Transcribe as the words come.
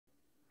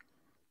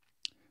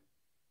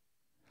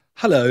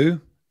Hello,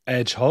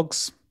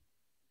 hedgehogs.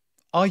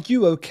 Are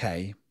you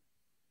okay?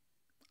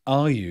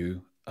 Are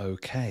you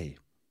okay?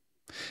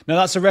 Now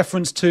that's a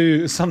reference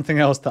to something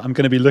else that I'm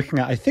going to be looking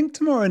at, I think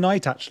tomorrow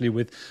night actually,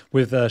 with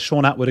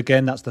Sean Atwood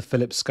again. That's the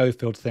Philip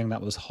Schofield thing.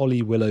 That was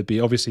Holly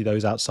Willoughby. Obviously,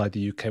 those outside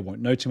the UK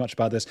won't know too much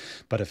about this,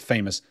 but a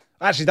famous.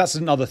 Actually, that's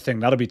another thing.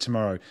 That'll be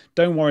tomorrow.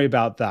 Don't worry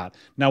about that.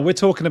 Now we're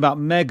talking about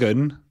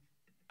Meghan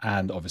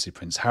and obviously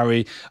Prince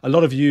Harry. A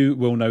lot of you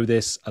will know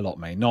this, a lot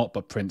may not,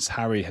 but Prince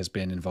Harry has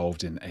been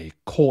involved in a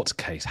court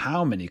case.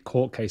 How many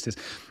court cases?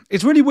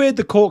 It's really weird,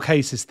 the court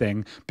cases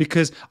thing,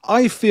 because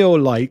I feel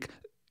like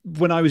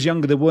when I was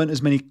younger, there weren't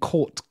as many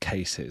court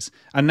cases.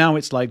 And now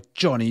it's like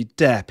Johnny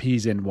Depp,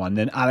 he's in one.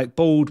 Then Alec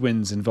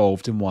Baldwin's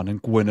involved in one.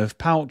 And Gwyneth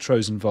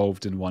Paltrow's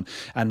involved in one.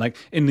 And like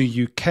in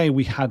the UK,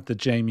 we had the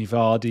Jamie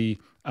Vardy,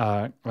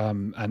 it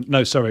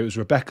was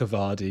Rebecca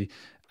Vardy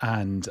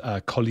and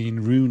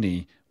Colleen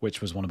Rooney, which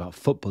was one about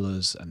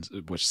footballers and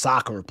which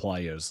soccer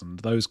players and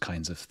those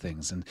kinds of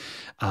things. And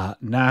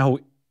now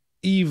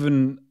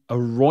even a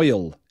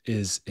royal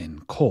is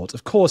in court.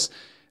 Of course,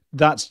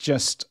 that's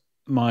just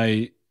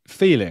my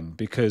feeling,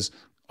 because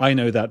I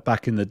know that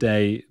back in the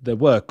day there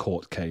were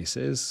court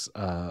cases.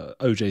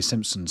 O.J.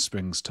 Simpson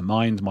springs to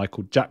mind.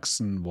 Michael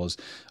Jackson was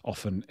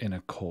often in a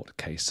court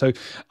case. So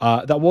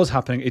that was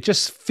happening. It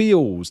just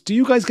feels... Do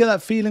you guys get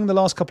that feeling the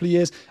last couple of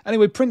years?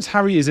 Anyway, Prince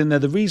Harry is in there.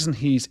 The reason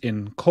he's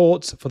in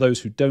court, for those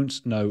who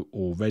don't know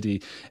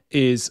already,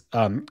 is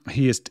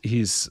he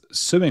is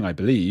suing, I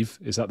believe,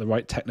 is that the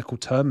right technical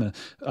term?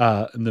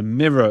 The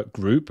Mirror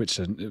Group, which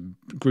is a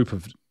group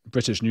of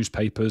British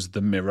newspapers,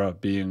 The Mirror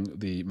being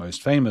the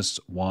most famous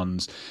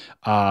ones,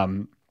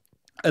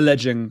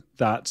 alleging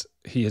that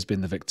he has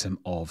been the victim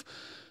of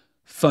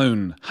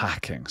phone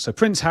hacking. So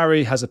Prince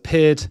Harry has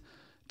appeared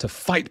to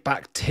fight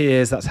back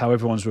tears, that's how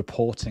everyone's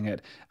reporting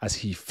it, as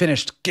he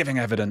finished giving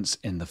evidence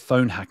in the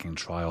phone hacking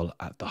trial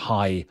at the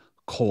High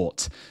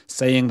Court,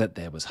 saying that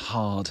there was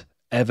hard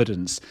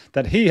evidence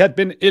that he had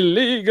been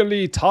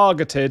illegally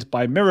targeted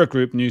by Mirror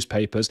Group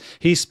newspapers.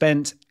 He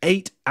spent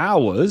 8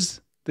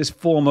 hours, this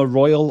former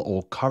royal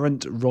or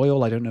current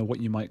royal, I don't know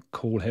what you might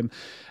call him,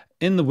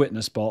 in the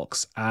witness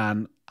box,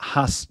 and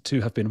has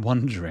to have been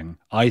wondering,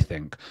 I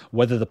think,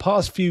 whether the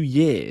past few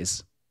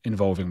years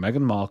involving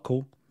Meghan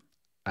Markle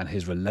and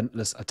his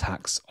relentless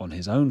attacks on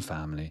his own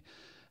family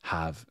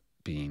have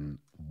been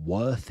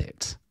worth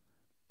it.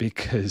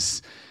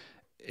 Because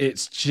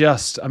it's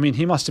just, I mean,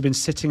 he must have been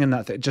sitting in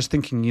that thing, just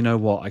thinking, you know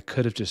what, I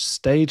could have just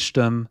staged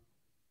them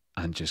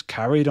and just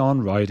carried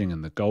on riding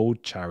in the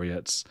gold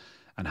chariots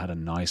and had a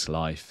nice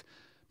life,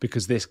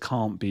 because this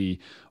can't be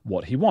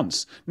what he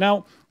wants.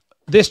 Now,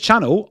 this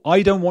channel,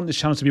 I don't want this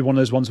channel to be one of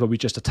those ones where we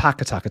just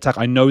attack.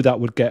 I know that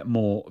would get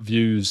more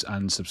views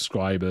and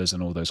subscribers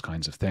and all those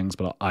kinds of things,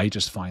 but I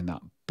just find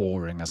that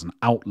boring as an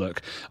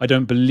outlook. I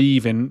don't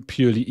believe in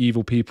purely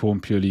evil people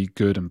and purely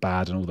good and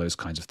bad and all those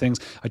kinds of things.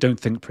 I don't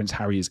think Prince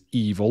Harry is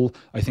evil.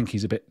 I think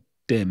he's a bit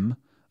dim.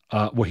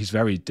 Well, he's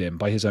very dim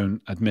by his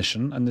own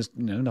admission, and there's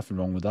nothing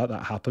wrong with that.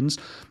 That happens.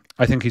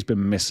 I think he's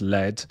been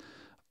misled.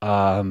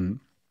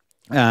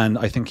 And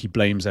I think he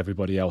blames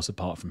everybody else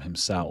apart from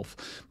himself.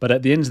 But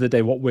at the end of the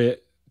day, what we're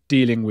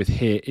dealing with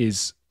here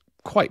is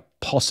quite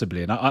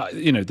possibly,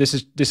 and this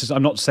is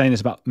I'm not saying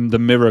this about the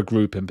Mirror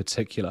Group in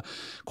particular,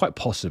 quite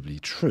possibly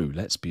true.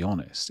 Let's be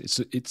honest.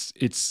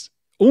 It's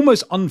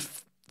almost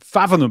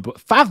fathomable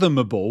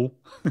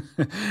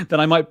that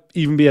I might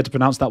even be able to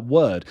pronounce that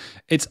word.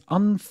 It's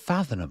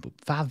unfathomable.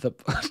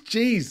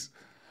 Jeez.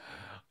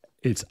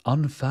 It's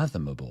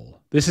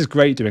unfathomable. This is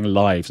great doing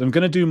lives. I'm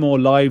going to do more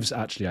lives,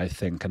 actually, I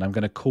think, and I'm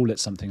going to call it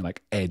something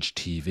like Edge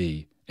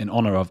TV in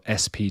honor of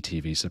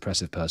SPTV,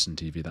 Suppressive Person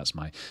TV. That's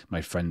my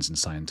friends in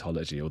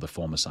Scientology, or the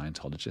former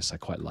Scientologists. I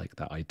quite like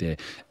that idea,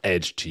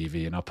 Edge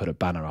TV, and I'll put a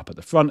banner up at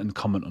the front and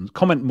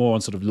comment more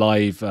on sort of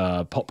live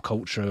pop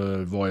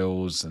culture,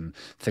 royals, and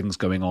things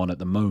going on at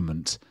the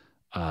moment.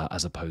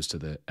 As opposed to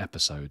the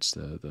episodes,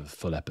 the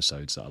full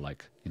episodes that are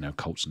like,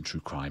 cults and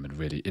true crime and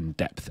really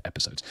in-depth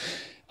episodes.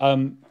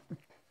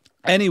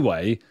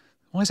 Anyway,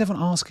 why is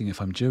everyone asking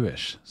if I'm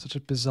Jewish? Such a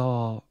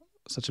bizarre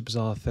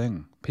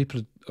thing.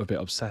 People are a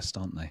bit obsessed,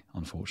 aren't they?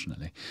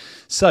 Unfortunately.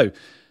 So,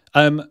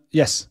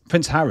 yes,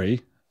 Prince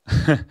Harry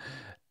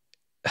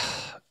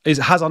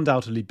has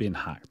undoubtedly been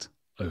hacked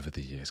over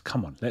the years.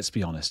 Come on, let's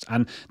be honest.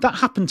 And that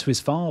happened to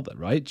his father,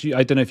 right?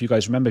 I don't know if you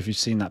guys remember, if you've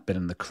seen that bit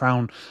in The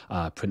Crown,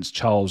 Prince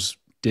Charles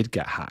did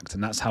get hacked.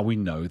 And that's how we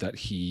know that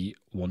he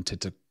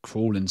wanted to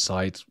crawl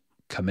inside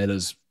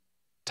Camilla's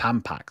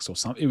Tampax or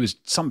something. It was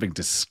something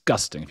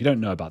disgusting. If you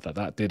don't know about that,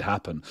 that did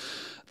happen.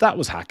 That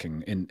was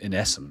hacking in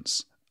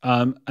essence.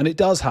 And it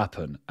does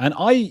happen. And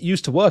I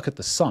used to work at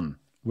The Sun,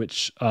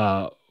 which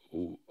was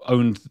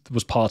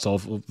part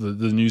of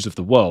the News of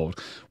the World,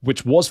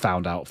 which was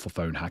found out for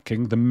phone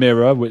hacking. The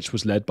Mirror, which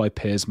was led by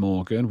Piers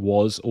Morgan,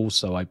 was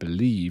also, I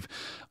believe,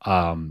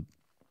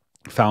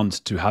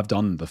 found to have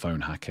done the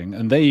phone hacking.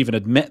 And they even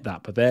admit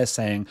that, but they're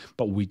saying,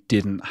 but we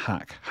didn't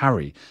hack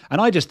Harry. And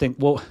I just think,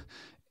 well,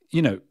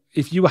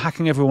 if you were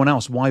hacking everyone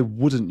else, why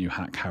wouldn't you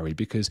hack Harry?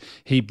 Because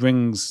he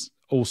brings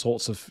all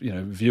sorts of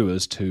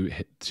viewers to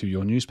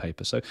your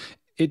newspaper. So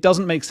it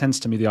doesn't make sense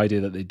to me, the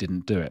idea that they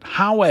didn't do it.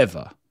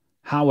 However,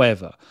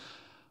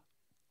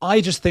 I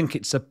just think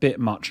it's a bit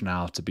much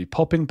now to be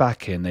popping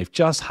back in. They've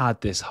just had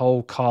this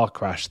whole car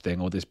crash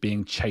thing, or this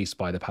being chased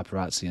by the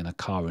paparazzi in a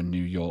car in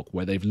New York,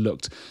 where they've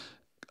looked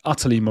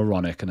utterly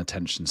moronic and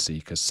attention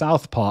seekers.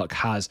 South Park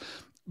has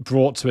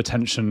brought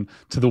attention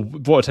to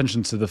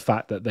the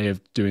fact that they are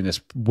doing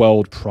this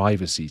world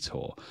privacy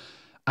tour.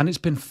 And it's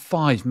been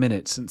 5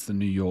 minutes since the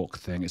New York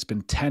thing. It's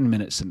been 10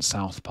 minutes since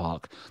South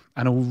Park.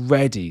 And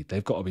already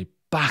they've got to be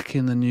back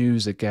in the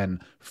news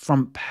again,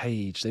 front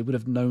page. They would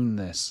have known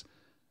this.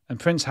 And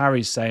Prince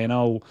Harry's saying,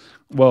 oh,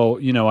 well,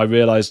 I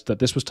realised that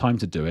this was time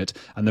to do it.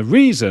 And the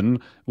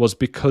reason was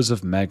because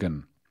of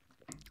Meghan.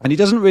 And he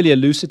doesn't really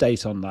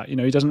elucidate on that.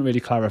 He doesn't really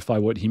clarify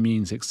what he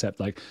means, except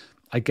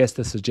I guess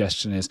the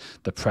suggestion is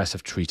the press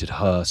have treated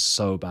her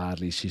so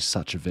badly. She's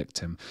such a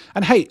victim.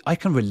 And hey, I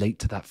can relate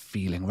to that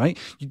feeling, right?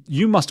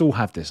 You must all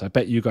have this. I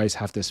bet you guys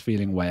have this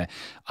feeling where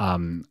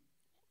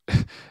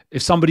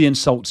if somebody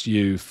insults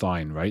you,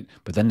 fine, right?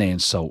 But then they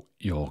insult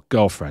your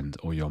girlfriend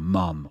or your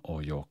mum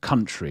or your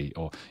country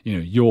or,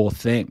 your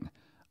thing.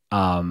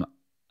 And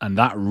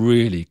that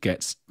really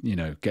gets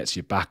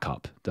your back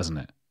up, doesn't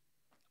it?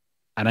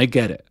 And I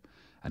get it.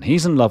 And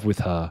he's in love with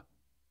her,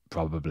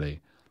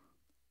 probably.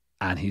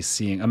 And he's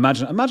seeing,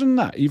 imagine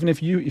that. Even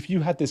if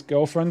you had this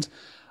girlfriend,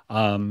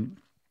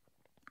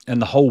 and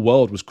the whole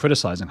world was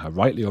criticizing her,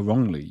 rightly or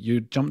wrongly,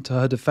 you jump to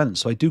her defense.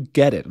 So I do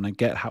get it, and I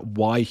get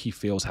why he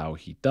feels how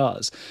he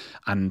does.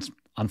 And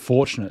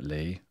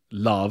unfortunately,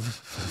 love,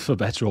 for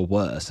better or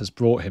worse, has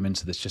brought him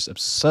into this just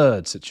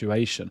absurd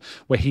situation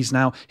where he's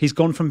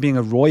gone from being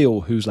a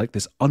royal who's like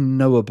this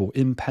unknowable,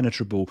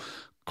 impenetrable,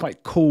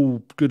 quite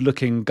cool,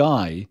 good-looking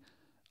guy,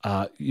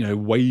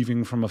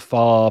 waving from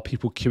afar,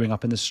 people queuing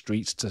up in the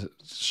streets to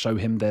show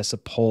him their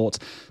support,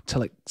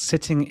 to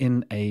sitting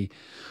in a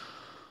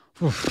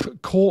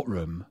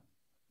courtroom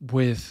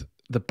with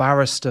the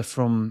barrister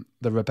from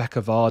the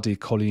Rebecca Vardy,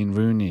 Colleen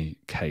Rooney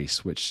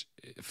case, which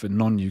for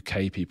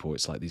non-UK people,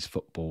 it's like these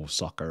football,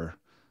 soccer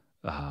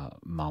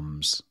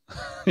mums.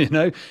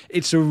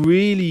 It's a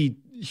really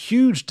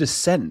huge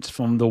descent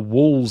from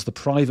the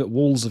private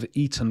walls of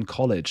Eton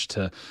College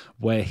to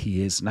where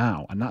he is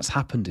now. And that's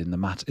happened in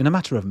a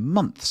matter of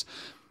months.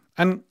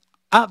 And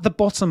at the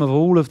bottom of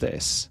all of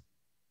this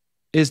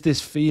is this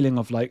feeling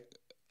of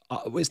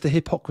it's the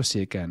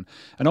hypocrisy again.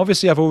 And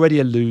obviously I've already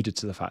alluded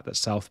to the fact that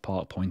South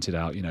Park pointed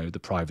out, the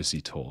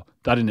privacy tour.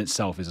 That in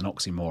itself is an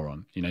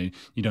oxymoron. You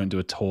don't do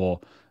a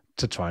tour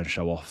to try and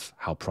show off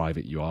how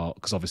private you are,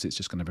 because obviously it's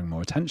just going to bring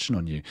more attention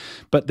on you.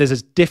 But there's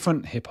a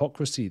different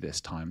hypocrisy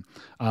this time.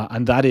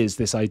 And that is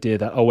this idea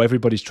that,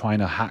 everybody's trying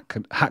to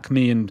hack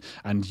me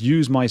and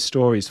use my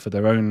stories for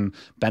their own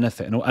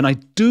benefit. And I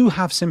do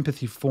have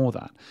sympathy for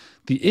that.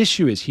 The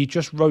issue is he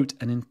just wrote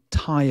an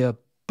entire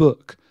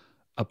book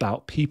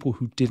about people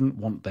who didn't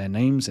want their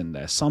names in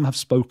there. Some have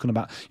spoken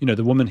about,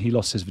 the woman he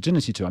lost his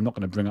virginity to. I'm not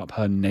going to bring up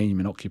her name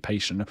and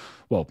occupation.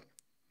 Well,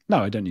 no,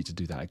 I don't need to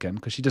do that again,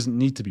 because she doesn't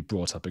need to be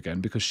brought up again,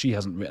 because she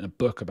hasn't written a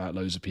book about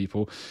loads of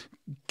people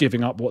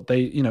giving up what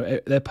they,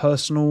 their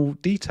personal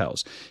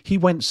details. He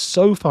went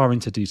so far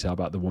into detail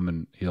about the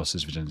woman he lost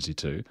his virginity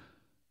to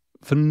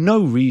for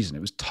no reason.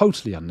 It was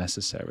totally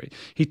unnecessary.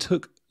 He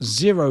took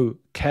zero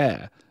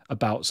care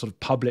about sort of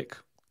public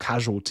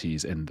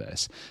casualties in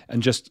this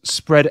and just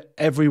spread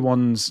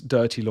everyone's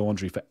dirty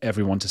laundry for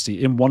everyone to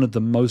see in one of the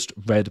most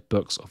read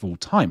books of all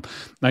time.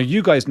 Now,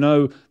 you guys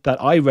know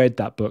that I read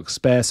that book,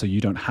 Spare So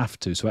You Don't Have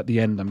To. So at the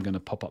end, I'm going to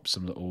pop up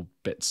some little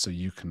bits so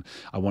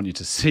I want you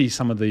to see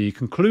some of the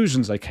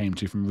conclusions I came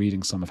to from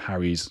reading some of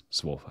Harry's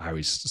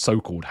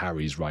so-called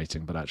Harry's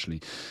writing, but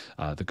actually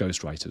the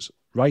ghostwriter's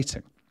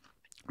writing.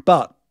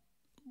 But,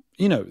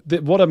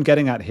 what I'm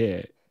getting at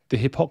here, the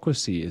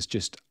hypocrisy is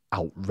just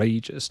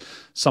outrageous.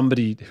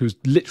 Somebody who's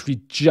literally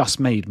just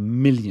made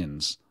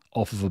millions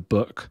off of a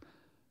book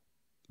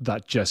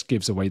that just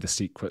gives away the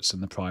secrets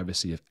and the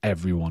privacy of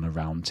everyone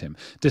around him.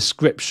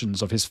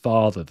 Descriptions of his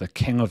father, the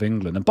King of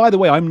England. And by the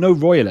way, I'm no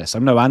royalist.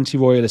 I'm no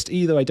anti-royalist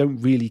either. I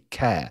don't really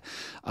care.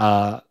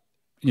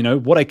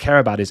 What I care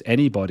about is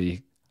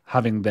anybody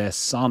having their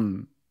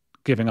son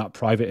giving up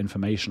private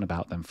information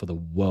about them for the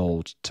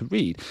world to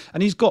read.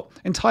 And he's got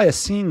entire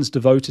scenes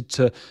devoted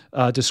to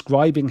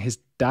describing his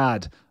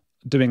dad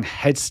doing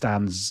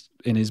headstands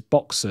in his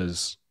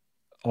boxers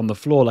on the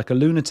floor like a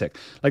lunatic.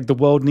 Like the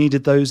world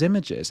needed those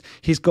images.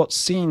 He's got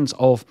scenes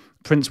of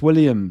Prince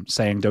William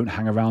saying, "Don't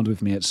hang around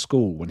with me at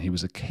school," when he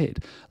was a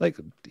kid. Like,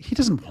 he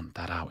doesn't want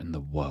that out in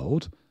the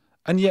world.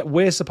 And yet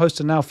we're supposed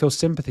to now feel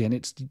sympathy. And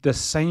it's the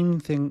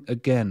same thing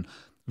again.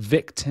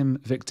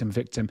 Victim, victim,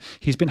 victim.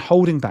 He's been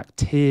holding back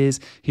tears.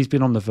 He's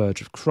been on the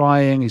verge of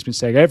crying. He's been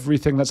saying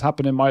everything that's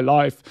happened in my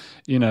life,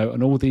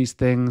 and all these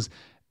things.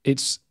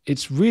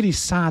 It's really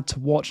sad to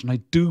watch, and I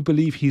do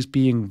believe he's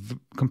being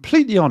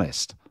completely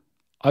honest.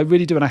 I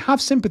really do, and I have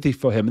sympathy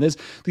for him. And there's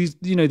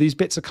these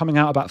bits are coming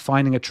out about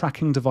finding a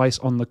tracking device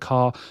on the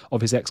car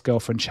of his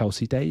ex-girlfriend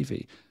Chelsea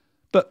Davy.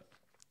 But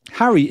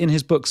Harry, in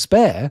his book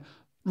Spare,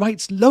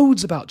 writes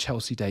loads about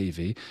Chelsea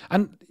Davy,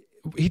 and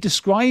he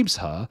describes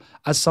her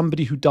as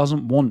somebody who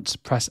doesn't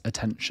want press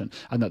attention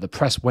and that the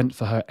press went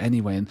for her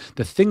anyway. And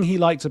the thing he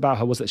liked about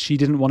her was that she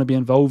didn't want to be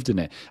involved in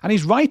it. And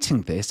he's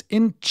writing this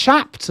in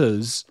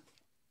chapters,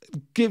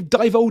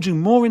 divulging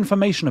more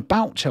information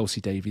about Chelsea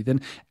Davy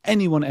than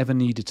anyone ever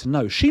needed to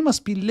know. She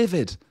must be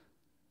livid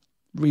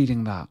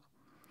reading that.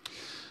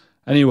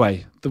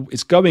 Anyway,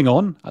 it's going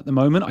on at the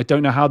moment. I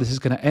don't know how this is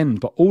going to end,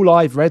 but all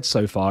I've read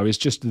so far is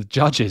just the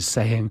judges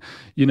saying,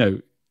 you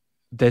know,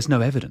 there's no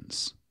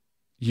evidence.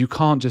 You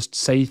can't just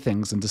say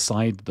things and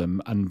decide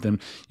them, and then,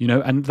 you know,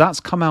 and that's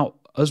come out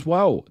as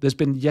well. There's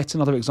been yet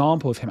another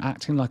example of him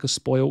acting like a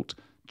spoilt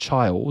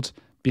child,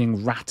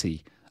 being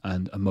ratty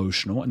and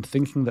emotional and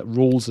thinking that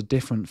rules are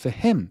different for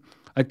him.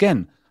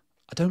 Again,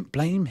 I don't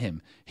blame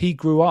him. He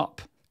grew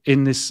up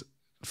in this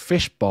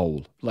fish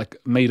bowl, like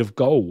made of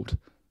gold.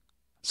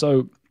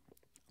 So,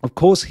 of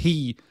course,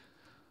 it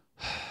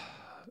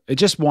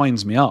just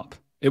winds me up.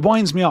 It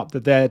winds me up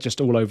that they're just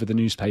all over the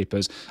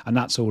newspapers and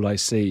that's all I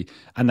see,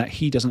 and that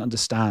he doesn't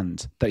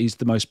understand that he's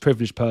the most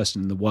privileged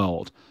person in the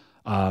world.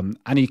 And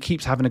he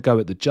keeps having a go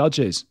at the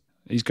judges.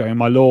 He's going,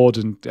 my lord,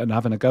 and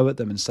having a go at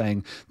them and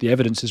saying, the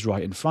evidence is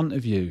right in front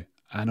of you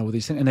and all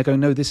these things. And they're going,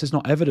 no, this is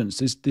not evidence.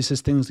 This is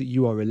things that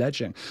you are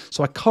alleging.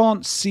 So I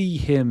can't see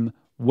him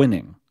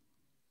winning.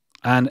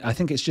 And I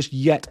think it's just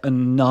yet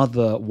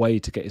another way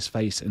to get his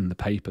face in the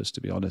papers,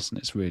 to be honest. And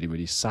it's really,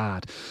 really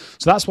sad.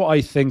 So that's what I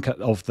think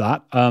of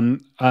that.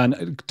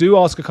 And do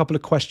ask a couple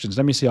of questions.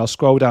 Let me see. I'll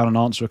scroll down and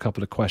answer a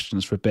couple of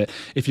questions for a bit.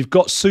 If you've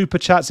got super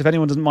chats, if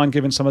anyone doesn't mind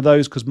giving some of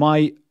those, because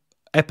my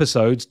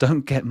episodes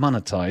don't get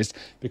monetized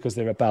because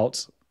they're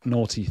about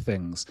naughty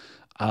things.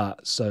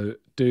 So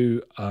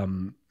do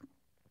some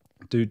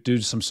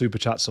super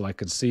chats so I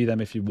can see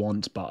them if you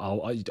want. But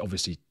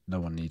obviously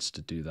no one needs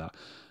to do that.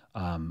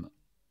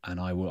 And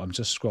I'm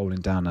just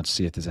scrolling down now to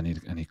see if there's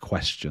any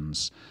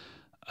questions.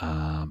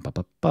 Oh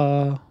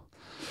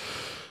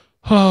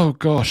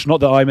gosh, not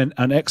that I'm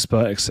an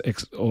expert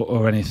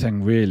or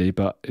anything really,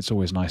 but it's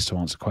always nice to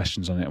answer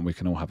questions on it and we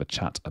can all have a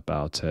chat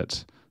about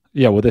it.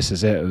 Yeah, well, this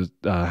is it.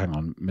 Hang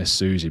on, Miss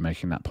Susie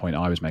making that point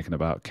I was making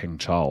about King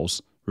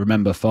Charles.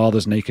 Remember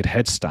father's naked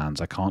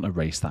headstands. I can't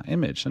erase that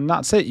image. And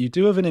that's it. You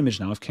do have an image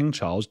now of King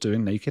Charles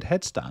doing naked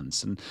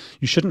headstands, and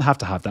you shouldn't have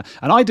to have that.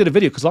 And I did a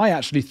video because I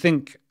actually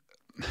think...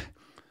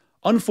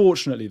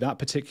 Unfortunately, that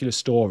particular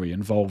story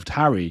involved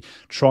Harry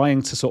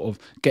trying to sort of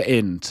get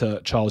into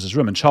Charles's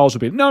room, and Charles would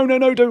be, no,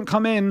 don't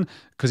come in,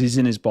 because he's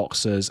in his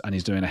boxers and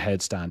he's doing a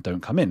headstand,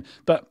 don't come in.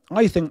 But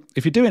I think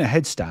if you're doing a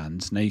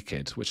headstand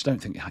naked, which I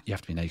don't think you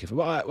have to be naked for,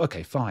 well,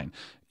 okay, fine.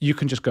 You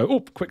can just go, oh,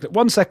 quick,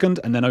 1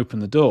 second, and then open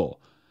the door.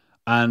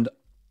 And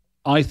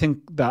I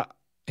think that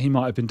he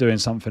might have been doing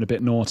something a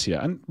bit naughtier.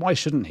 And why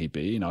shouldn't he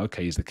be? You know,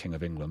 okay, he's the King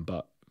of England,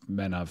 but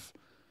men have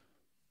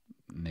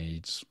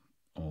needs...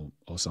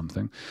 or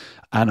something.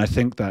 And I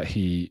think that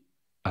he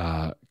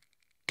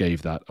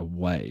gave that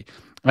away.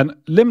 And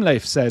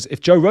Limleif says,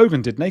 if Joe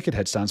Rogan did naked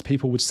headstands,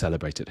 people would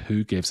celebrate it.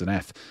 Who gives an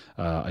F?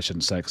 I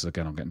shouldn't say, because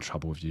again, I'll get in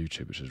trouble with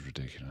YouTube, which is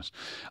ridiculous.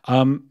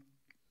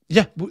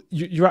 Yeah,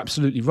 you're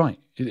absolutely right.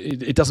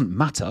 It doesn't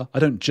matter. I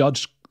don't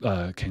judge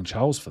King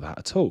Charles for that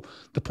at all.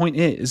 The point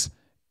is,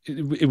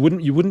 you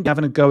wouldn't be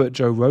having a go at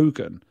Joe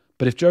Rogan.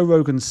 But if Joe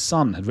Rogan's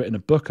son had written a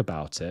book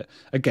about it,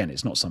 again,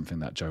 it's not something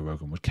that Joe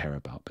Rogan would care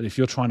about. But if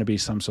you're trying to be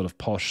some sort of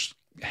posh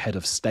head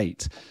of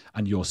state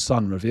and your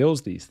son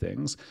reveals these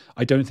things,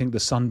 I don't think the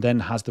son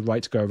then has the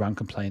right to go around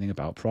complaining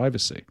about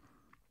privacy.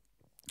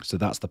 So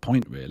that's the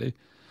point, really.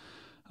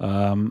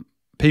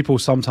 People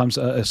sometimes,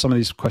 some of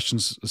these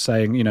questions are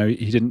saying, you know,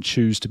 he didn't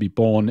choose to be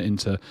born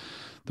into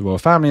the royal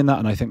family and that,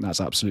 and I think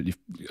that's absolutely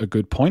a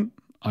good point.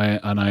 I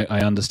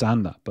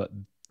understand that. But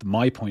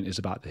my point is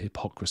about the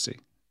hypocrisy.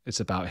 It's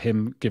about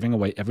him giving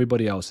away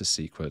everybody else's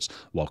secrets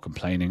while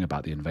complaining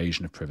about the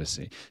invasion of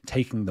privacy,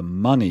 taking the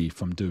money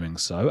from doing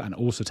so, and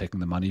also taking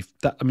the money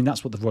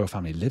that's what the royal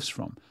family lives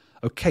from.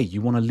 Okay,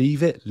 you want to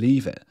leave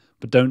it,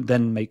 but don't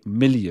then make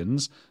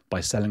millions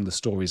by selling the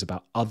stories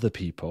about other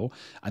people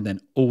and then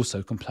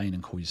also complain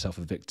and call yourself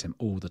a victim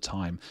all the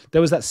time.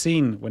 There was that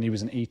scene when he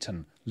was in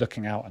Eton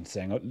looking out and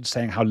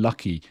saying how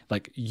lucky,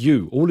 like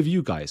you, all of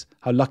you guys,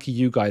 how lucky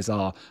you guys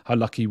are, how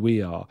lucky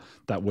we are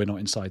that we're not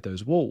inside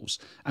those walls.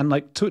 And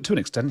like to an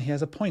extent, he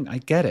has a point. I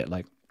get it.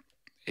 Like,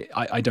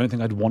 I don't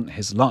think I'd want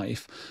his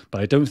life, but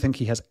I don't think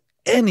he has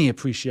any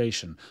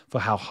appreciation for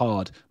how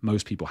hard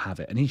most people have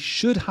it. And he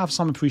should have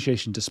some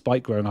appreciation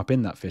despite growing up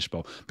in that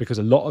fishbowl, because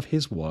a lot of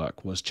his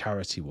work was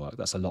charity work.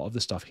 That's a lot of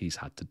the stuff he's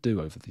had to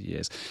do over the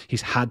years.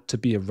 He's had to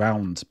be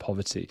around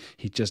poverty.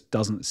 He just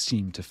doesn't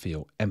seem to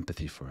feel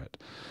empathy for it.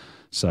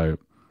 So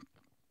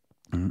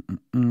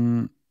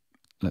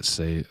let's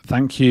see.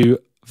 Thank you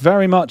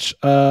very much,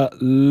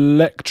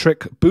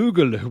 Electric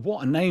Boogaloo.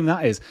 What a name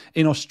that is.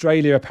 In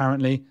Australia,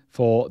 apparently,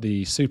 for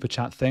the super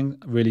chat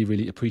thing. Really,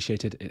 really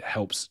appreciated. It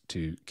helps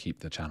to keep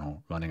the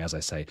channel running. As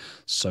I say,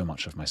 so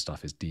much of my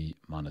stuff is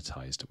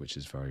demonetized, which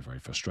is very, very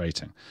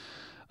frustrating.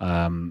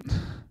 What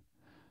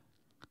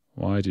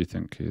Why do you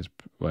think he is?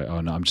 Wait,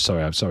 oh no, I'm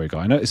sorry, guy.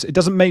 I know it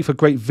doesn't make for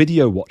great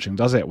video watching,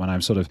 does it? When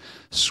I'm sort of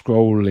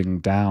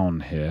scrolling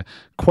down here.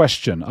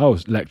 Question. Oh,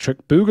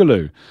 Electric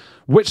Boogaloo.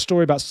 Which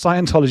story about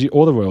Scientology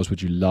or the royals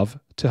would you love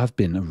to have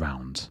been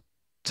around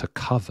to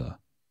cover,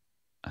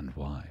 and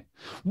why?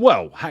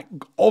 Well,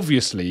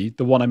 obviously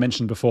the one I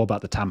mentioned before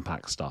about the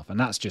Tampax stuff, and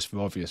that's just for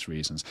obvious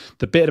reasons.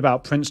 The bit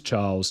about Prince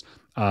Charles,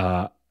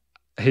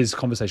 his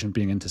conversation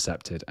being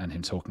intercepted and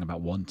him talking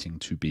about wanting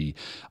to be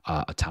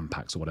a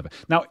Tampax or whatever.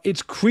 Now,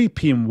 it's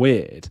creepy and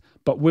weird,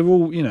 but we're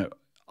all,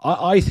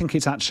 I think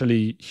it's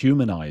actually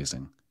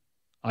humanizing.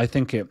 I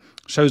think it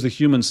shows the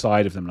human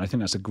side of them, and I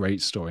think that's a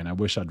great story, and I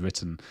wish I'd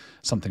written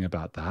something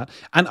about that.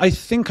 And I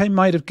think I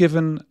might have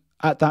given,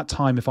 at that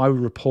time, if I were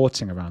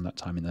reporting around that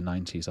time in the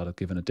 90s, I'd have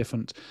given a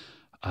different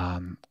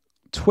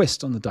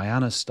twist on the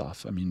Diana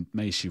stuff. I mean,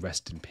 may she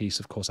rest in peace,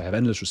 of course. I have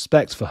endless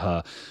respect for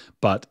her,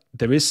 but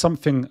there is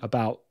something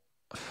about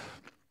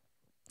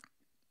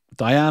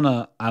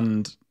Diana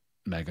and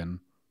Meghan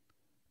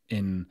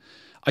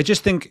I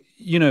just think,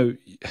 you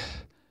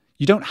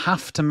don't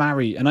have to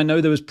marry, and I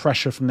know there was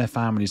pressure from their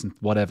families and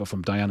whatever,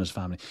 from Diana's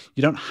family.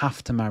 You don't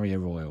have to marry a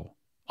royal.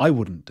 I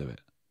wouldn't do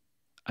it.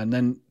 And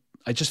then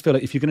I just feel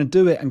like if you're going to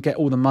do it and get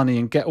all the money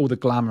and get all the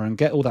glamour and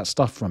get all that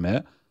stuff from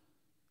it,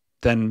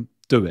 then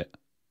do it,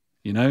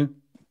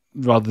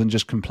 rather than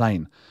just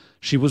complain.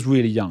 She was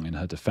really young in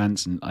her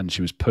defense, and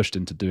she was pushed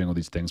into doing all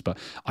these things. But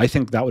I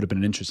think that would have been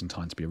an interesting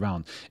time to be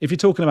around. If you're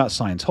talking about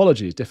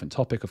Scientology, a different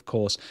topic, of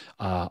course,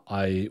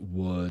 I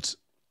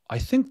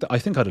think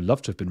I'd have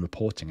loved to have been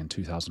reporting in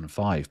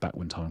 2005, back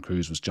when Tom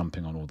Cruise was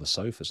jumping on all the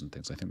sofas and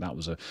things. I think that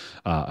was a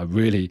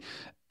really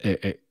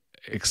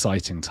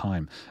exciting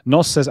time.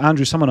 Nos says,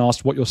 Andrew, someone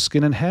asked what your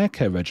skin and hair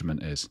care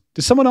regimen is.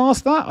 Did someone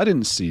ask that? I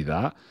didn't see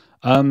that.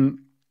 I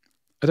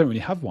don't really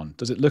have one.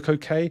 Does it look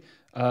okay?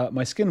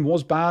 My skin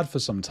was bad for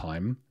some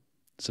time.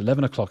 It's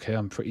 11 o'clock here.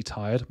 I'm pretty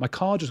tired. My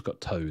car just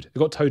got towed. It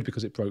got towed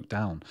because it broke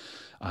down.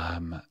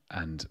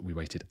 And we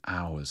waited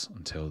hours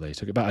until they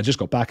took it back. I just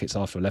got back. It's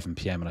after 11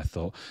 p.m. And I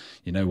thought,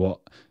 you know what?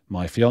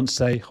 My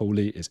fiance,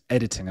 Holly, is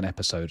editing an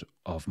episode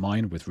of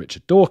mine with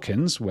Richard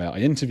Dawkins, where I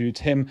interviewed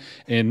him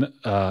in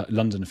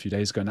London a few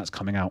days ago. And that's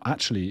coming out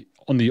actually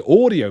on the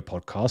audio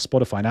podcast,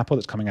 Spotify and Apple.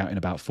 That's coming out in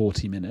about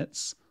 40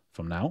 minutes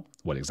from now.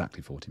 Well,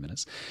 exactly 40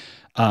 minutes.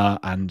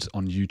 And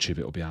on YouTube,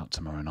 it will be out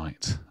tomorrow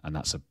night. And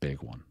that's a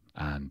big one.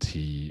 And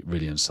he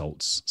really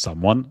insults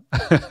someone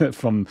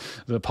from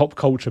the pop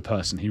culture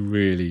person he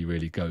really,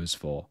 really goes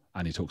for.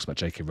 And he talks about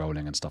J.K.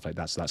 Rowling and stuff like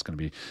that. So that's going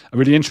to be a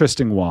really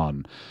interesting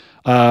one.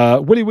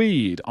 Willie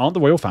Weed, aren't the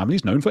royal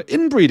families known for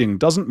inbreeding?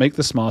 Doesn't make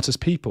the smartest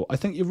people. I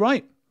think you're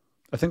right.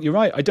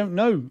 I don't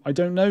know.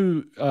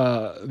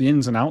 The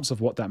ins and outs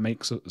of what that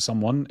makes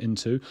someone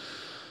into.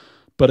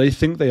 But I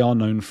think they are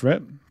known for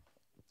it.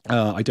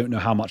 I don't know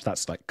how much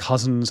that's like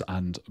cousins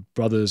and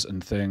brothers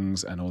and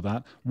things and all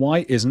that.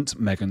 Why isn't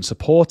Meghan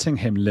supporting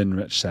him? Lynn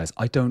Rich says,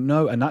 I don't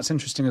know. And that's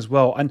interesting as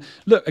well. And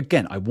look,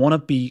 again, I want to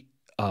be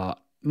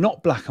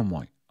not black and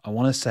white. I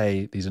want to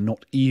say these are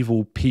not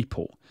evil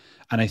people.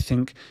 And I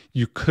think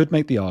you could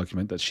make the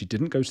argument that she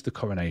didn't go to the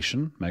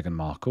coronation, Meghan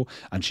Markle,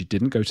 and she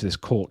didn't go to this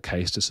court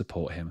case to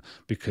support him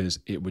because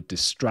it would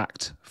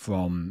distract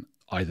from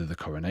either the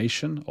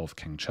coronation of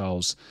King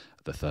Charles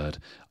III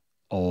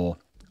or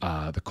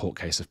the court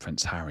case of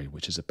Prince Harry,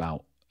 which is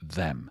about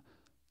them.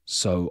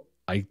 So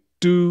I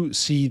do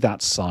see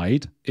that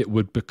side. It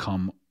would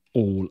become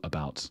all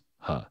about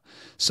her.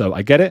 So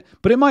I get it,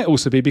 but it might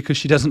also be because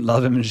she doesn't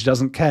love him and she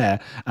doesn't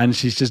care and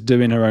she's just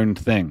doing her own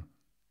thing.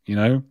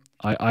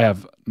 I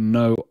have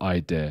no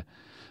idea.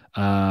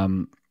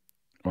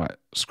 Right,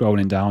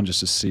 scrolling down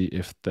just to see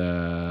if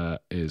there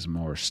is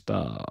more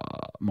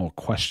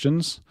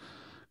questions.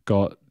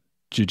 Got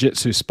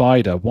Jiu-Jitsu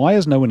Spider, why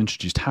has no one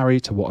introduced Harry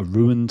to what a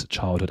ruined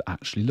childhood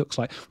actually looks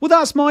like? Well,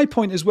 that's my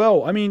point as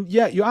well. I mean,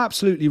 yeah, you're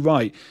absolutely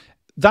right.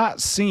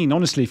 That scene,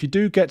 honestly, if you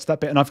do get to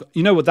that bit, and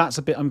that's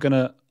a bit I'm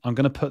gonna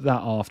put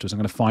that afterwards. I'm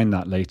gonna find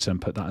that later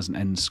and put that as an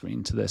end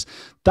screen to this.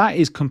 That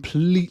is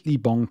completely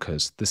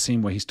bonkers. The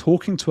scene where he's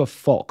talking to a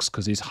fox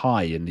because he's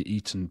high in the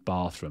Eton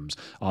bathrooms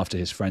after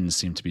his friends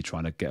seem to be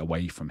trying to get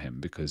away from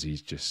him because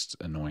he's just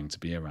annoying to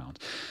be around,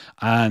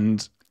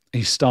 and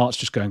he starts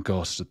just going,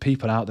 gosh, the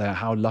people out there,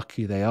 how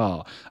lucky they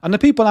are. And the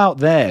people out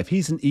there, if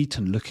he's in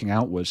Eton looking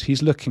outwards,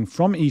 he's looking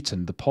from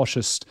Eton, the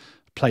poshest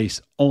place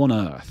on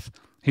earth.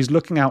 He's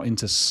looking out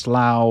into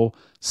Slough,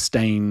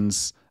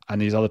 Staines,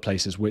 and these other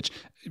places, which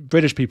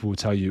British people will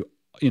tell you,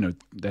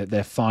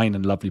 they're fine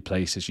and lovely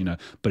places,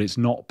 but it's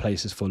not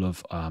places full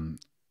of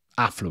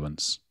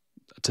affluence,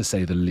 to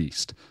say the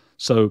least.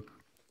 So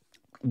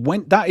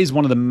when that is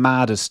one of the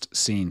maddest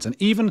scenes. And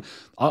even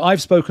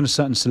I've spoken to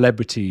certain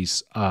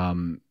celebrities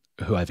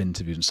who I've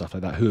interviewed and stuff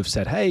like that, who have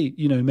said, hey,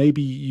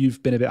 maybe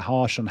you've been a bit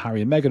harsh on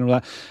Harry and Meghan and all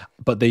that,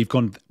 but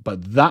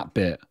that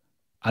bit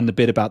and the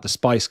bit about the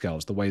Spice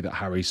Girls, the way that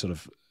Harry sort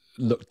of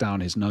looked down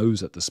his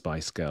nose at the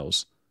Spice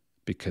Girls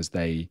because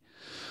they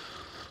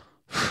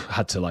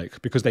had to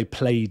because they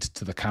played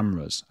to the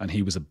cameras and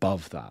he was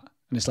above that.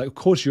 And it's like, of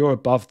course you're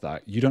above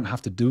that. You don't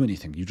have to do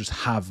anything. You just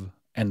have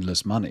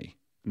endless money.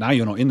 Now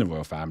you're not in the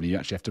royal family. You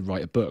actually have to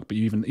write a book, but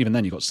even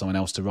then you got someone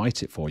else to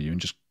write it for you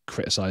and just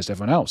criticised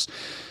everyone else.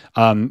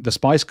 The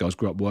Spice Girls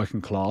grew up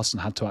working class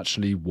and had to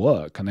actually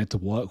work, and they had to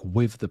work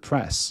with the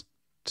press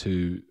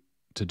to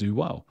do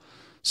well.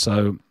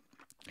 So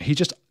he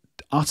just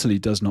utterly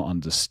does not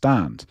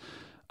understand.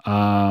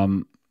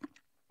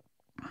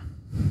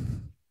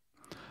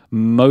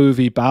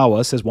 Movi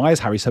Bauer says, why is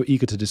Harry so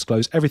eager to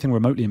disclose everything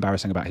remotely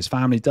embarrassing about his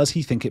family? Does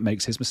he think it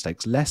makes his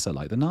mistakes lesser,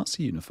 like the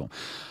Nazi uniform?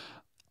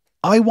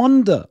 I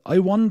wonder,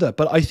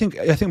 but I think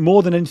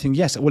more than anything,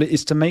 yes, well, it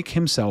is to make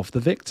himself the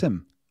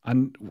victim.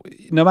 And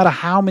no matter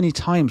how many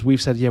times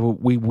we've said, yeah, well,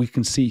 we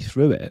can see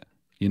through it,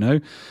 you know?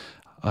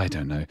 I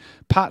don't know.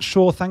 Pat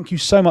Shaw, thank you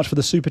so much for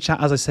the super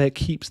chat. As I say, it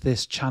keeps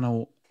this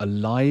channel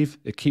alive.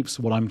 It keeps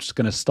what I'm just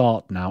going to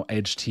start now,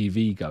 Edge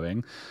TV,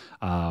 going,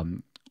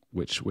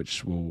 which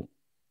will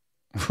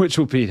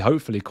be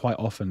hopefully quite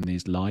often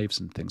these lives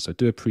and things. So I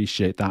do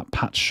appreciate that,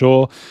 Pat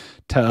Shaw,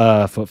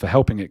 for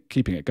helping it,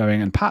 keeping it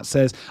going. And Pat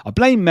says, I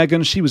blame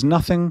Meghan. She was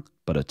nothing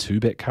but a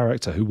 2-bit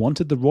character who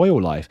wanted the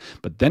royal life,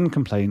 but then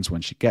complains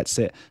when she gets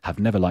it. Have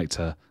never liked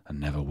her and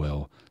never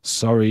will.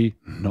 Sorry,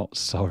 not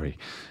sorry.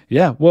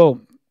 Yeah, well,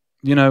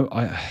 you know,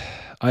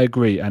 I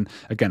agree. And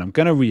again, I'm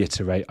going to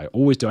reiterate, I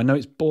always do. I know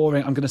it's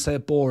boring. I'm going to say a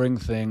boring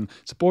thing.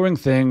 It's a boring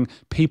thing.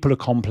 People are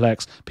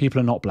complex. People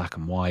are not black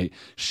and white.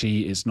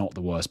 She is not the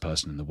worst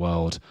person in the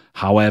world.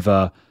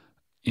 However,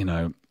 you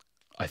know,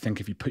 I think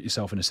if you put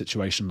yourself in a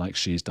situation like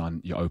she's done,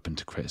 you're open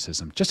to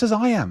criticism, just as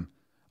I am.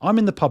 I'm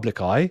in the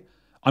public eye.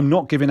 I'm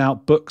not giving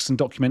out books and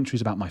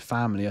documentaries about my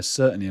family. I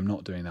certainly am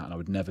not doing that, and I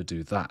would never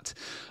do that.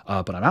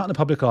 But I'm out in the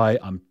public eye.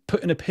 I'm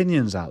putting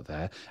opinions out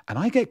there, and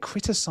I get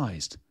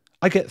criticised.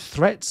 I get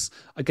threats.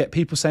 I get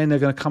people saying they're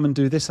going to come and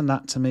do this and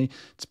that to me.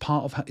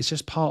 It's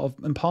just part of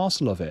and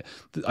parcel of it.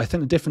 I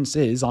think the difference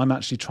is I'm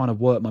actually trying to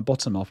work my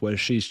bottom off, whereas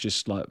she's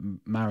just like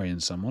marrying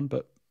someone,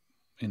 but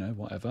you know,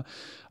 whatever.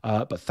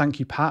 But thank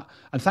you, Pat.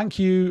 And thank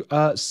you,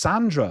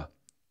 Sandra,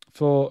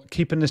 for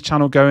keeping this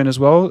channel going as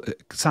well.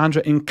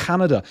 Sandra in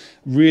Canada,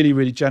 really,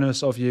 really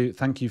generous of you.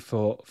 Thank you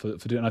for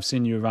doing it. I've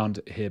seen you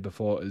around here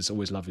before. It's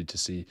always lovely to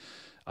see.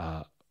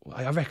 I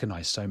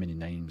recognize so many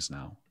names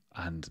now.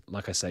 And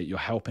like I say, you're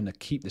helping to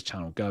keep this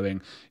channel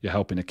going. You're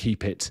helping to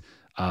keep it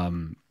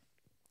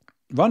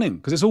running,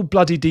 because it's all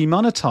bloody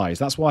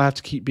demonetized. That's why I have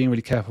to keep being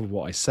really careful with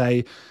what I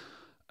say.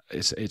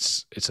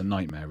 It's a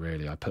nightmare,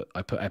 really. I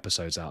put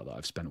episodes out that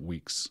I've spent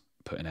weeks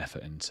putting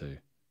effort into,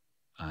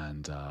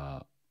 and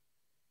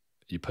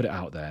you put it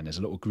out there, and there's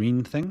a little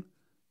green thing,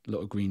 a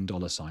little green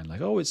dollar sign,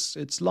 like, oh,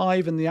 it's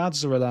live and the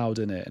ads are allowed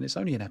in it, and it's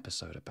only an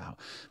episode about,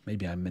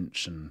 maybe I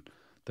mention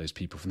those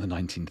people from the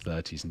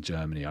 1930s in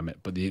Germany.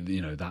 But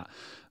you know,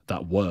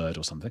 that word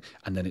or something,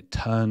 and then it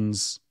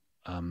turns.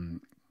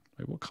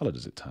 Wait, what color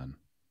does it turn?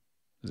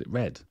 Is it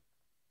red?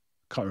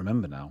 Can't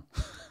remember now.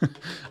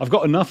 I've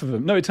got enough of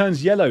them. No, it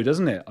turns yellow,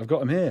 doesn't it? I've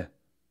got them here,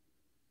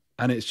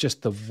 and it's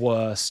just the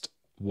worst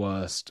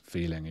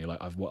feeling. You're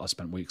like, I've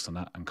spent weeks on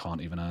that and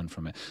can't even earn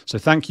from it. So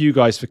thank you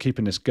guys for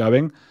keeping this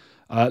going.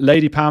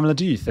 Lady Pamela,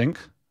 do you think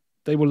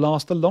they will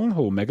last the long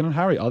haul? Meghan and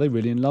Harry, are they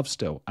really in love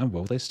still? And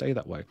will they stay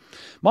that way?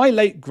 My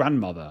late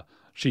grandmother,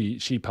 she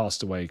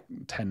passed away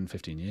 10,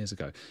 15 years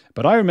ago.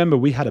 But I remember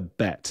we had a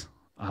bet.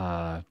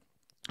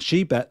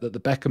 She bet that the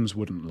Beckhams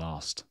wouldn't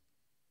last.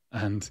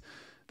 And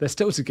they're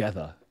still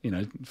together, you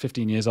know,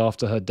 15 years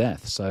after her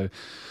death. So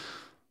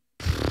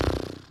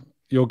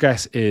your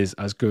guess is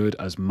as good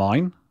as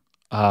mine.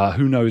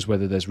 Who knows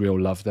whether there's real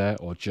love there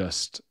or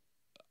just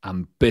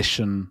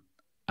ambition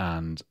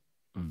and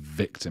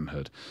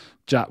victimhood.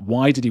 Jack,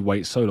 why did he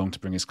wait so long to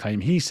bring his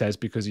claim? He says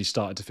because he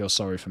started to feel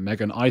sorry for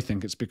Meghan. I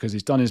think it's because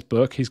he's done his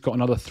book. He's got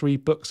another 3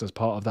 books as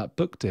part of that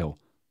book deal.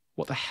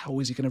 What the hell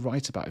is he going to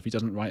write about if he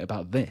doesn't write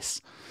about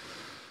this?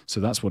 So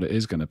that's what it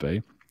is going to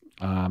be.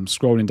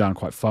 Scrolling down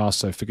quite fast,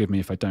 so forgive me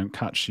if I don't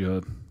catch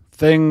your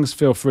things.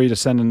 Feel free to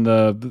send in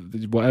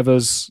the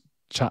whatever's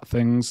chat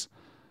things.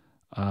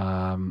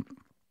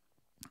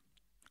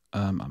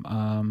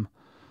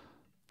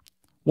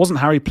 Wasn't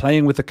Harry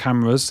playing with the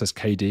cameras, says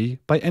KD,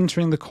 by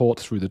entering the court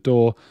through the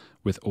door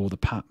with all the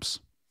paps?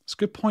 It's a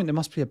good point. There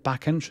must be a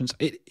back entrance.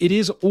 It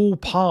is all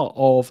part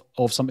of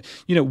something.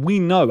 You know, we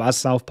know, as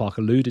South Park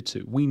alluded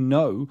to, we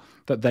know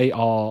that they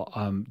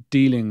are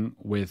dealing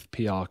with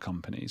PR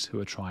companies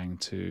who are trying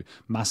to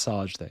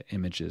massage their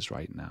images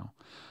right now.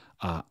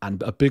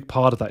 And a big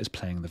part of that is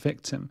playing the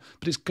victim.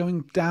 But it's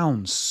going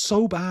down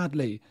so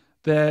badly.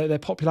 Their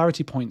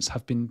popularity points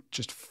have been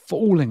just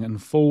falling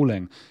and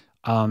falling.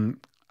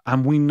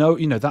 And we know,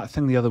 you know, that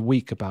thing the other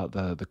week about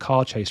the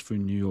car chase through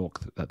New York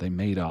that they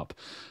made up,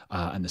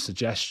 and the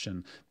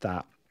suggestion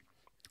that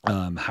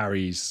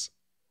Harry's,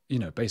 you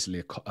know, basically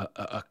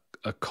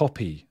a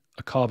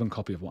carbon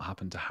copy of what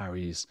happened to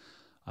Harry's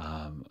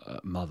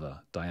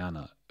mother,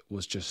 Diana,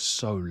 was just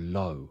so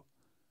low,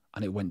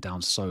 and it went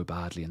down so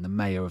badly. And the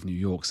mayor of New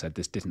York said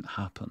this didn't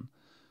happen.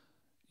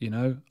 You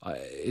know,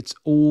 it's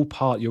all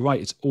part, you're right,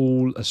 it's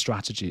all a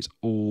strategy. It's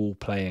all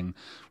playing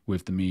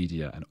with the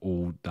media and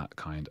all that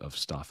kind of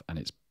stuff. And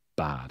it's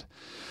bad.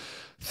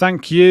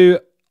 Thank you,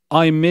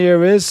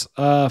 Imiris,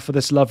 for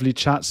this lovely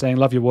chat saying,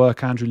 love your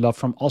work, Andrew. Love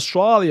from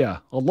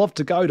Australia. I'd love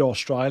to go to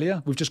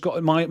Australia. We've just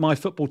got my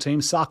football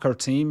team, soccer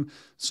team,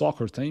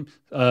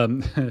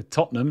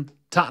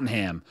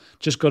 Tottenham,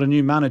 just got a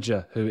new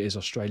manager who is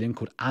Australian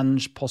called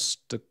Ange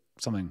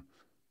Postacoglu.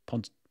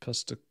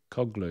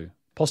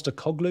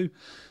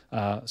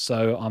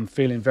 So I'm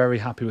feeling very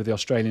happy with the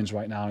Australians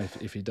right now,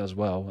 if he does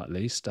well, at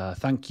least.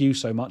 Thank you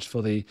so much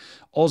for the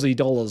Aussie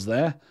dollars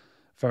there.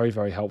 Very,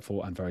 very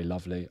helpful and very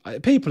lovely.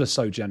 People are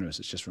so generous;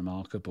 it's just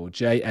remarkable.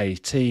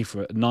 JAT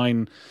for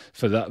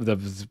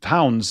the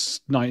pounds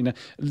 99.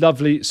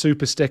 Lovely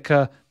super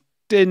sticker.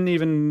 Didn't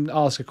even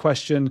ask a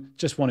question.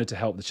 Just wanted to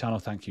help the channel.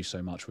 Thank you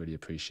so much. Really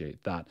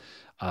appreciate that.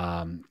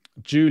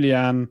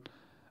 Julianne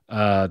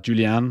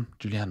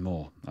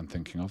Moore. I'm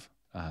thinking of.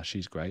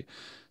 She's great.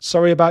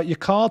 Sorry about your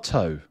car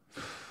tow.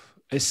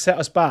 It set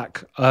us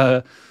back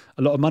a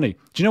lot of money.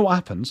 Do you know what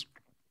happens?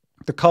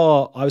 The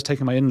car, I was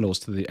taking my in-laws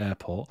to the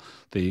airport.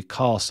 The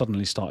car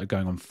suddenly started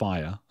going on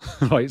fire,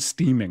 like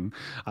steaming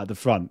at the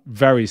front.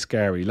 Very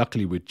scary.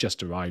 Luckily, we'd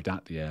just arrived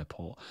at the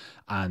airport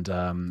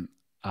and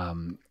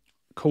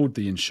called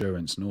the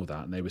insurance and all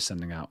that. And they were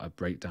sending out a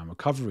breakdown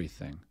recovery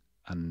thing.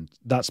 And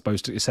that's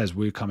supposed to, it says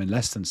we'll come in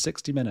less than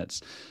 60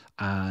 minutes.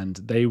 And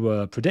they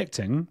were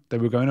predicting they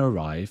were going to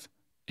arrive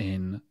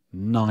in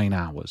 9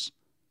 hours.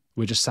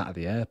 We just sat at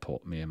the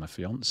airport, me and my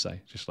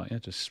fiance, just sat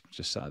at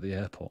the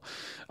airport.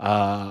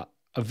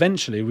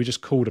 Eventually, we just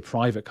called a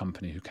private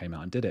company who came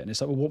out and did it. And it's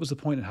like, well, what was the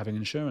point in having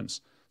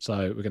insurance?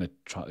 So we're going to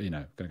try, going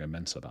to go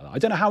mental about that. I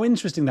don't know how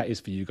interesting that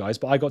is for you guys,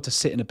 but I got to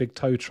sit in a big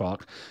tow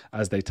truck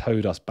as they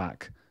towed us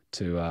back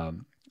to our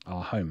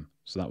home.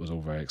 So that was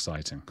all very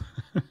exciting.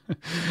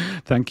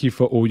 Thank you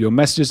for all your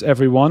messages,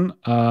 everyone.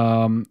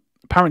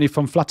 Apparently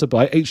from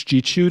Flutterby,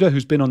 H.G. Tudor,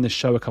 who's been on this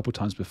show a couple of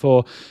times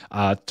before,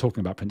 talking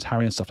about Prince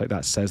Harry and stuff like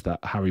that, says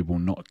that Harry will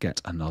not get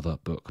another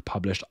book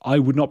published. I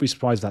would not be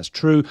surprised if that's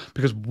true,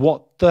 because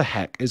what the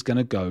heck is going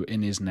to go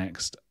in his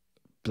next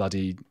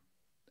bloody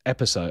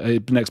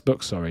next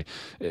book, sorry.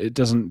 It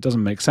doesn't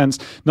make sense.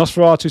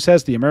 Nosferatu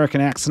says the American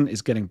accent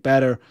is getting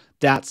better.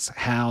 That's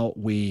how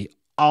we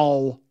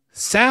all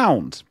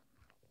sound.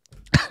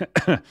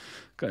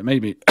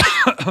 Maybe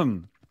get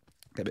a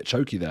bit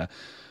choky there.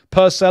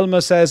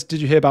 Selma says,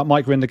 did you hear about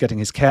Mike Rinder getting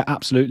his care?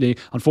 Absolutely.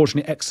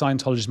 Unfortunately,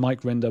 ex-Scientologist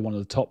Mike Rinder, one of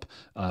the top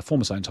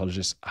former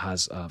Scientologists,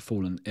 has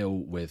fallen ill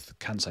with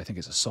cancer. I think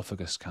it's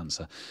esophagus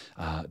cancer.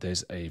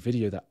 There's a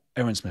video that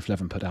Aaron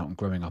Smith-Levin put out on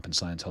growing up in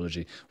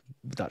Scientology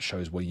that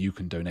shows where you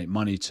can donate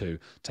money to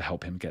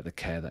help him get the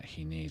care that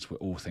he needs. We're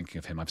all thinking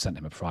of him. I've sent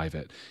him a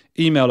private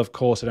email, of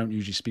course. I don't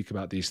usually speak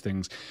about these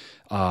things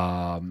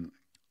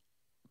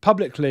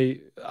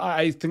publicly.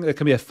 I think there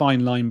can be a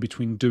fine line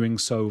between doing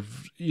so,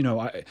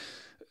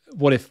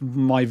 what if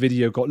my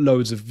video got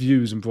loads of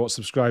views and brought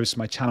subscribers to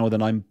my channel,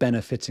 then I'm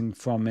benefiting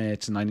from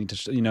it and I need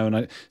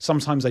to,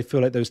 sometimes I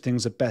feel like those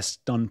things are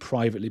best done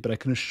privately, but I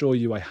can assure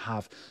you I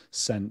have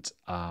sent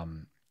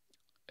him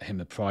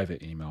a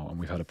private email and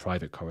we've had a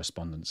private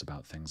correspondence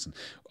about things. And,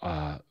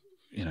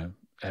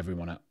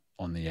 everyone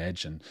on the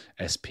Edge and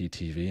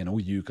SPTV and all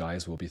you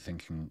guys will be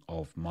thinking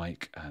of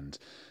Mike, and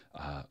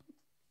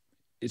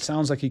it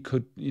sounds like he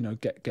could,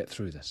 get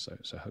through this.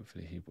 So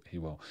hopefully he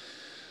will.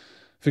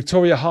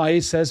 Victoria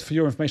Hyde says, for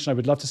your information, I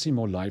would love to see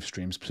more live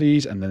streams,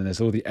 please. And then there's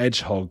all the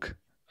Edgehog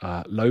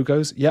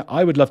logos. Yeah,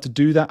 I would love to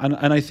do that. And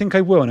I think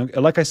I will. And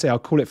like I say, I'll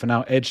call it for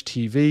now Edge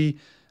TV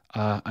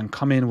and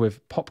come in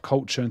with pop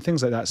culture and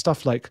things like that.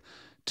 Stuff like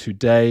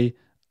Today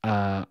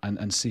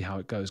and see how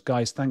it goes.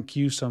 Guys, thank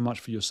you so much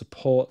for your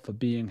support, for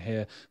being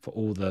here, for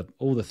all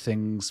the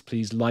things.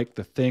 Please like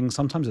the thing.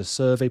 Sometimes a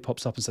survey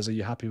pops up and says, are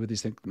you happy with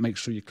these things? Make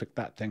sure you click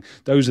that thing.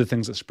 Those are the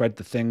things that spread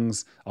the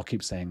things. I'll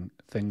keep saying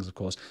things, of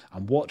course.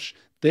 And watch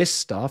this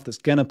stuff that's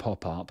going to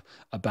pop up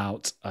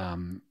about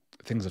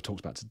things I've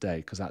talked about today,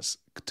 because that's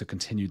to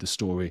continue the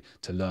story,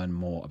 to learn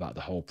more about the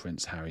whole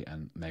Prince Harry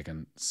and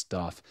Meghan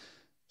stuff.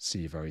 See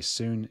you very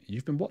soon.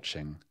 You've been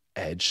watching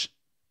Edge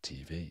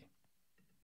TV.